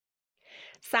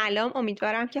سلام،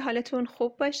 امیدوارم که حالتون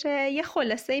خوب باشه. یه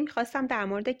خلاصه میخواستم در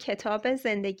مورد کتاب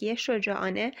زندگی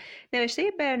شجاعانه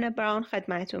نوشته برن براون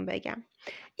خدمتون بگم.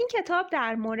 این کتاب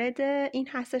در مورد این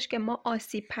هستش که ما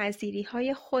آسیب پذیری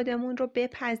های خودمون رو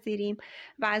بپذیریم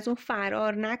و از اون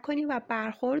فرار نکنیم و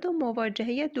برخورد و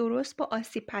مواجهه درست با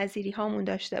آسیب پذیری هامون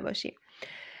داشته باشیم.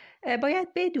 باید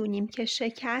بدونیم که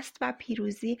شکست و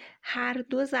پیروزی هر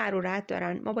دو ضرورت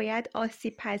دارن. ما باید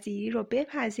آسیب پذیری رو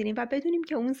بپذیریم و بدونیم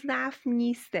که اون ضعف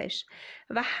نیستش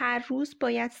و هر روز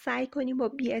باید سعی کنیم با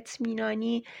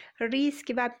بی‌اطمینانی،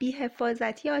 ریسک و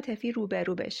بی‌حفاظتی عاطفی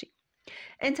روبرو بشیم.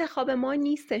 انتخاب ما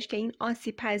نیستش که این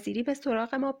آسیب پذیری به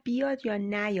سراغ ما بیاد یا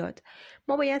نیاد.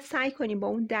 ما باید سعی کنیم با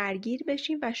اون درگیر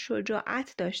بشیم و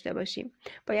شجاعت داشته باشیم.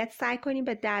 باید سعی کنیم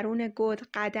به درون گود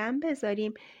قدم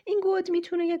بذاریم. این گود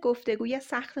میتونه یه گفتگوی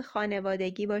سخت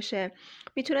خانوادگی باشه،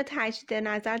 میتونه تجدید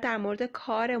نظر در مورد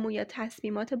کارمون یا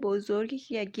تصمیمات بزرگی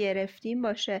که گرفتیم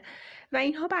باشه و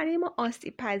اینها برای ما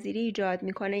آسیب پذیری ایجاد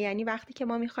میکنه. یعنی وقتی که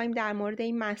ما میخوایم در مورد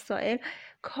این مسائل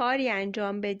کاری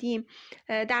انجام بدیم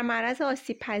در معرض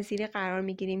آسیب پذیری قرار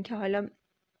میگیریم که حالا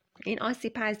این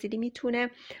آسیب پذیری میتونه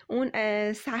اون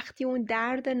سختی، اون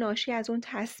درد ناشی از اون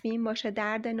تصمیم باشه،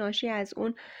 درد ناشی از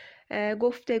اون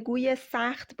گفتگوی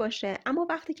سخت باشه. اما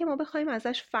وقتی که ما بخوایم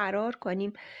ازش فرار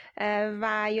کنیم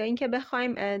و یا اینکه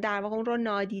بخوایم در واقع اون رو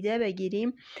نادیده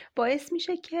بگیریم، باعث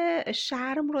میشه که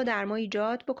شرم رو در ما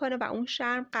ایجاد بکنه و اون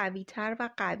شرم قوی‌تر و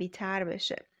قوی‌تر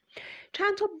بشه.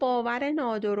 چند تا باور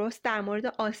نادرست در مورد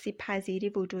آسیب پذیری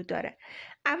وجود داره.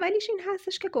 اولیش این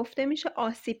هستش که گفته میشه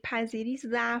آسیب پذیری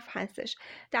ضعف هستش،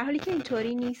 در حالی که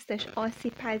اینطوری نیستش.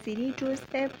 آسیب پذیری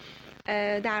جزء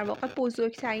در واقع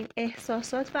بزرگترین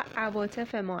احساسات و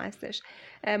عواطف ما هستش.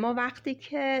 ما وقتی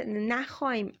که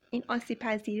نخوایم این آسیب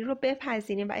پذیری رو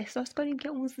بپذیریم و احساس کنیم که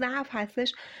اون ضعف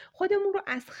هستش، خودمون رو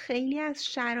از خیلی از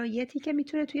شرایطی که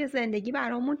میتونه توی زندگی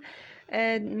برامون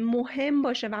مهم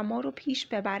باشه و ما رو پیش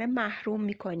ببره محروم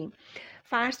میکنیم.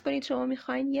 فرض کنید شما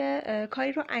میخواین یه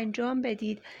کاری رو انجام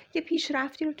بدید، یه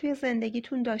پیشرفتی رو توی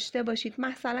زندگیتون داشته باشید،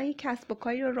 مثلا یه کسب و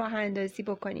کاری رو راه اندازی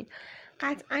بکنید.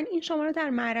 قطعا این شما رو در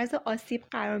معرض آسیب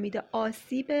قرار میده.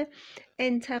 آسیب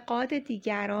انتقاد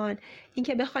دیگران،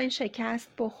 اینکه بخواین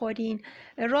شکست بخورین،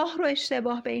 راه رو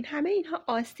اشتباه برین، همه اینها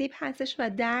آسیب هستش و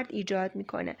درد ایجاد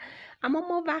میکنه. اما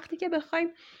ما وقتی که بخوایم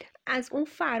از اون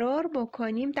فرار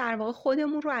بکنیم، در واقع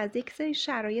خودمون رو از یک سری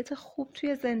شرایط خوب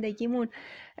توی زندگیمون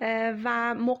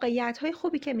و موقعیت‌های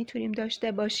خوبی که میتونیم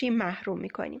داشته باشیم محروم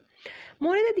میکنیم.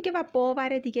 مورد دیگه و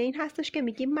باور دیگه این هستش که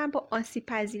میگیم من با آسیب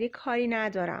پذیری کاری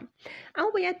ندارم. اما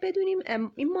باید بدونیم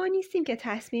این ما نیستیم که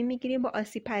تصمیم میگیریم با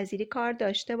آسیب پذیری کار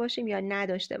داشته باشیم یا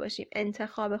نداشته باشیم.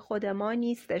 انتخاب خود ما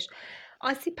نیستش.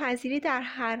 آسیب پذیری در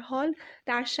هر حال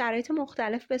در شرایط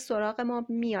مختلف به سراغ ما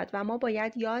میاد و ما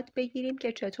باید یاد بگیریم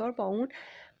که چطور با اون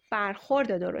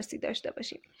برخورد درستی داشته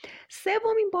باشیم.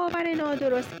 سومین باور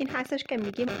نادرست این هستش که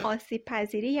میگیم آسیب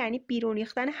پذیری یعنی بیرون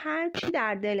ریختن هر چی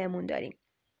در دلمون داریم.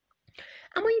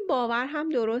 اما این باور هم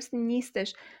درست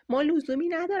نیستش. ما لزومی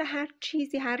نداره هر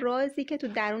چیزی، هر رازی که تو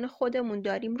درون خودمون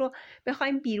داریم رو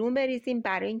بخوایم بیرون بریزیم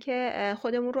برای اینکه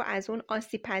خودمون رو از اون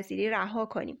آسیب پذیری رها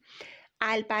کنیم.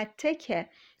 البته که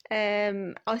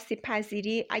آسیب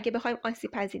پذیری، اگه بخوایم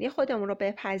آسیب پذیری خودمون رو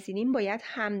بپذیریم، باید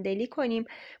همدلی کنیم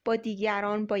با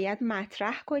دیگران، باید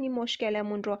مطرح کنیم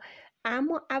مشکلمون رو،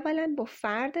 اما اولا با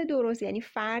فرد درست، یعنی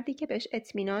فردی که بهش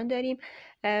اطمینان داریم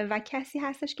و کسی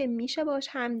هستش که میشه باش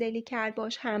همدلی کرد،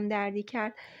 باش همدردی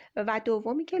کرد، و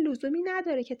دومی که لزومی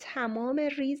نداره که تمام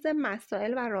ریز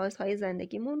مسائل و رازهای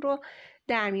زندگیمون رو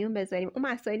در میون بذاریم. اون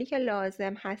مسائلی که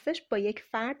لازم هستش با یک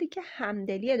فردی که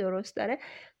همدلی درست داره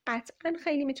قطعا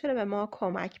خیلی میتونه به ما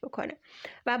کمک بکنه.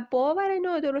 و باور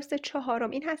نادرست چهارم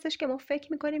این هستش که ما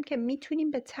فکر میکنیم که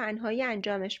میتونیم به تنهایی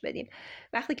انجامش بدیم.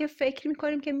 وقتی که فکر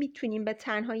میکنیم که میتونیم به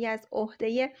تنهایی از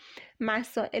عهده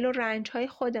مسائل و رنجهای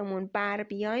خودمون بر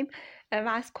بیایم و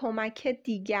از کمک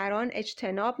دیگران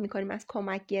اجتناب میکنیم، از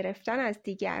کمک گرفتن از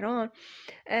دیگران،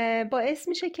 باعث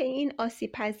میشه که این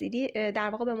آسیب پذیری در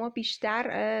واقع به ما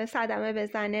بیشتر صدمه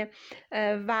بزنه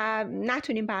و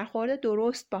نتونیم برخورد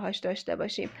درست باهاش داشته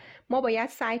باشیم. ما باید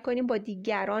سعی کنیم با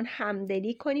دیگران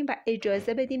همدلی کنیم و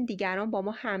اجازه بدیم دیگران با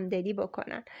ما همدلی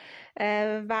بکنن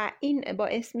و این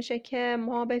باعث میشه که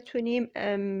ما بتونیم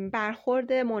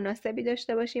برخورد مناسبی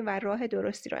داشته باشیم و راه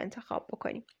درستی رو انتخاب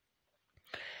بکنیم.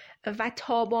 و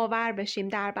تاب‌آور بشیم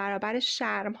در برابر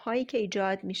شرم هایی که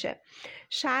ایجاد میشه.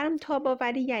 شرم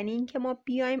تاب‌آوری یعنی این که ما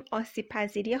بیایم آسیب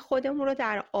پذیری خودمون رو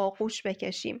در آغوش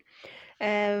بکشیم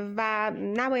و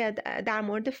نباید در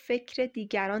مورد فکر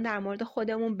دیگران در مورد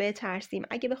خودمون بترسیم.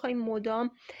 اگه بخوایم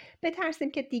مدام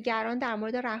بترسیم که دیگران در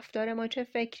مورد رفتار ما چه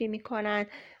فکری میکنن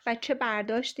و چه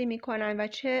برداشتی میکنن و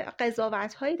چه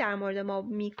قضاوت‌هایی در مورد ما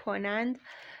میکنند،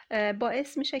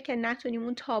 باعث میشه که نتونیم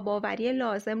اون تاب‌آوری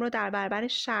لازم رو در برابر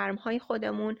شرم‌های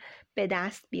خودمون به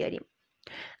دست بیاریم.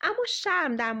 اما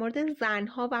شرم در مورد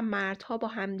زنها و مردها با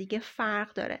همدیگه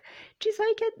فرق داره.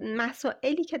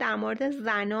 مسائلی که در مورد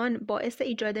زنان باعث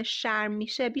ایجاد شرم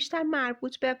میشه بیشتر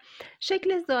مربوط به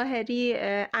شکل ظاهری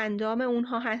اندام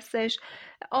اونها هستش،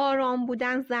 آرام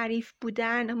بودن، ظریف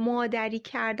بودن، مادری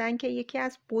کردن که یکی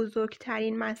از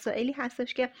بزرگترین مسائلی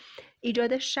هستش که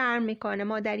ایجاد شرم میکنه.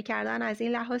 مادری کردن از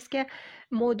این لحاظ که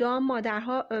مدام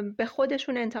مادرها به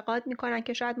خودشون انتقاد میکنن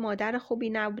که شاید مادر خوبی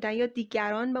نبودن یا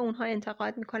دیگران به اونها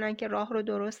انتقاد میکنن که راه رو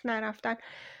درست نرفتن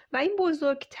و این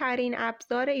بزرگترین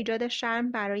ابزار ایجاد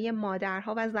شرم برای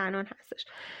مادرها و زنان هستش.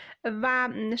 و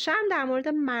شرم در مورد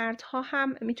مردها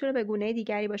هم میتونه به گونه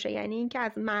دیگری باشه، یعنی اینکه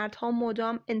از مردها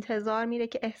مدام انتظار میره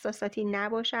که احساساتی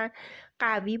نباشن،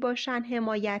 قوی باشن،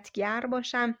 حمایتگر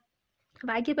باشن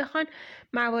و اگه بخوان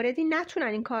مواردی نتونن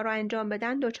این کار رو انجام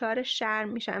بدن دچار شرم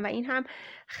میشن و این هم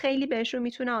خیلی بهشون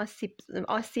میتونه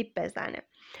آسیب بزنه.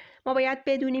 ما باید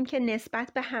بدونیم که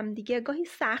نسبت به همدیگه گاهی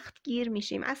سخت گیر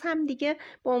میشیم، از همدیگه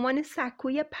به عنوان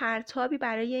سکوی پرتابی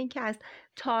برای اینکه از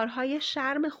تارهای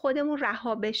شرم خودمون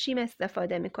رها بشیم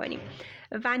استفاده میکنیم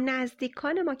و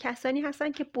نزدیکان ما کسانی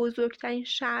هستن که بزرگترین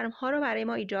شرم‌ها رو برای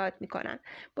ما ایجاد میکنن.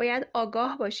 باید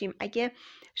آگاه باشیم اگه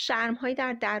شرم‌هایی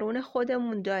در درون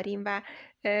خودمون داریم و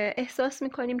احساس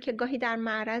میکنیم که گاهی در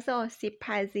معرض آسیب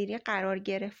پذیری قرار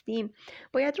گرفتیم،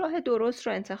 باید راه درست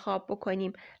رو انتخاب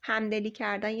بکنیم. همدلی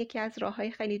کردن یکی از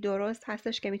راه‌های خیلی درست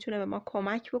هستش که میتونه به ما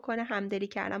کمک بکنه، همدلی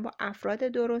کردن با افراد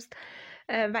درست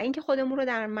و اینکه خودمون رو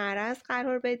در معرض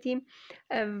قرار بدیم.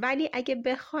 ولی اگه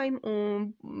بخوایم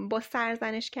با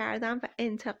سرزنش کردن و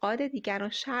انتقاد دیگران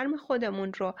شرم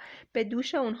خودمون رو به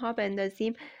دوش اونها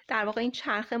بندازیم، در واقع این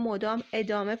چرخه مدام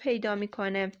ادامه پیدا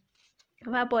میکنه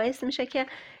و باعث میشه که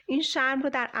این شرم رو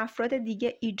در افراد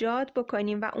دیگه ایجاد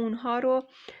بکنیم و اونها رو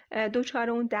دچار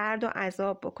اون درد و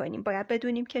عذاب بکنیم. باید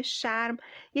بدونیم که شرم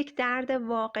یک درد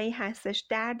واقعی هستش،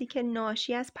 دردی که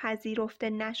ناشی از پذیرفته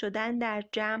نشدن در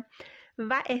جمع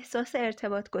و احساس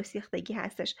ارتباط گسیختگی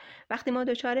هستش. وقتی ما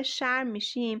دچار شرم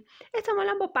میشیم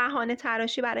احتمالاً با بهانه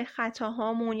تراشی برای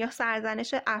خطاهامون یا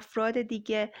سرزنش افراد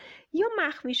دیگه یا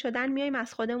مخفی شدن میایم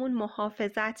از خودمون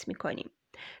محافظت میکنیم.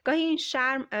 گاهی این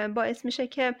شرم باعث میشه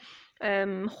که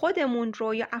خودمون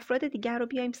رو یا افراد دیگر رو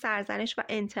بیایم سرزنش و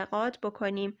انتقاد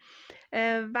بکنیم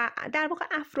و در واقع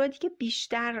افرادی که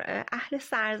بیشتر اهل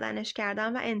سرزنش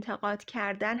کردن و انتقاد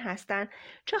کردن هستن،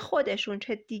 چه خودشون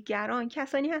چه دیگران،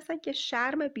 کسانی هستن که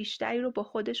شرم بیشتری رو با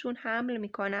خودشون حمل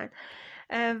میکنن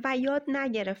و یاد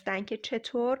نگرفتن که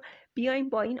چطور بیایم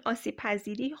با این آسیب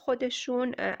پذیری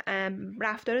خودشون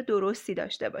رفتار درستی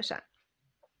داشته باشن.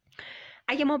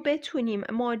 اگه ما بتونیم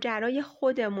ماجرای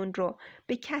خودمون رو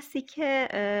به کسی که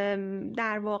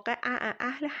در واقع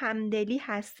اهل همدلی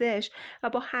هستش و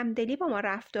با همدلی با ما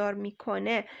رفتار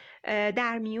میکنه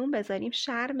در میون بذاریم،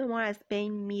 شرم ما از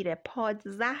بین میره.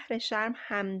 پادزهر شرم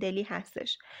همدلی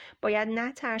هستش. باید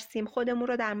نترسیم، خودمون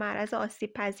رو در معرض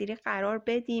آسیب پذیری قرار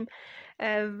بدیم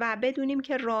و بدونیم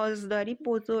که رازداری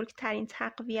بزرگترین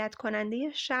تقویت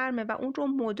کننده شرمه و اون رو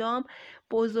مدام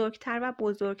بزرگتر و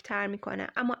بزرگتر میکنه.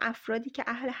 اما افرادی که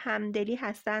اهل همدلی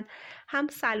هستن هم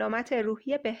سلامت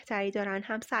روحی بهتری دارن،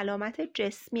 هم سلامت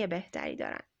جسمی بهتری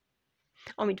دارن.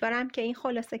 امیدوارم که این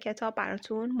خلاصه کتاب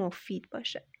براتون مفید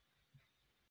باشه.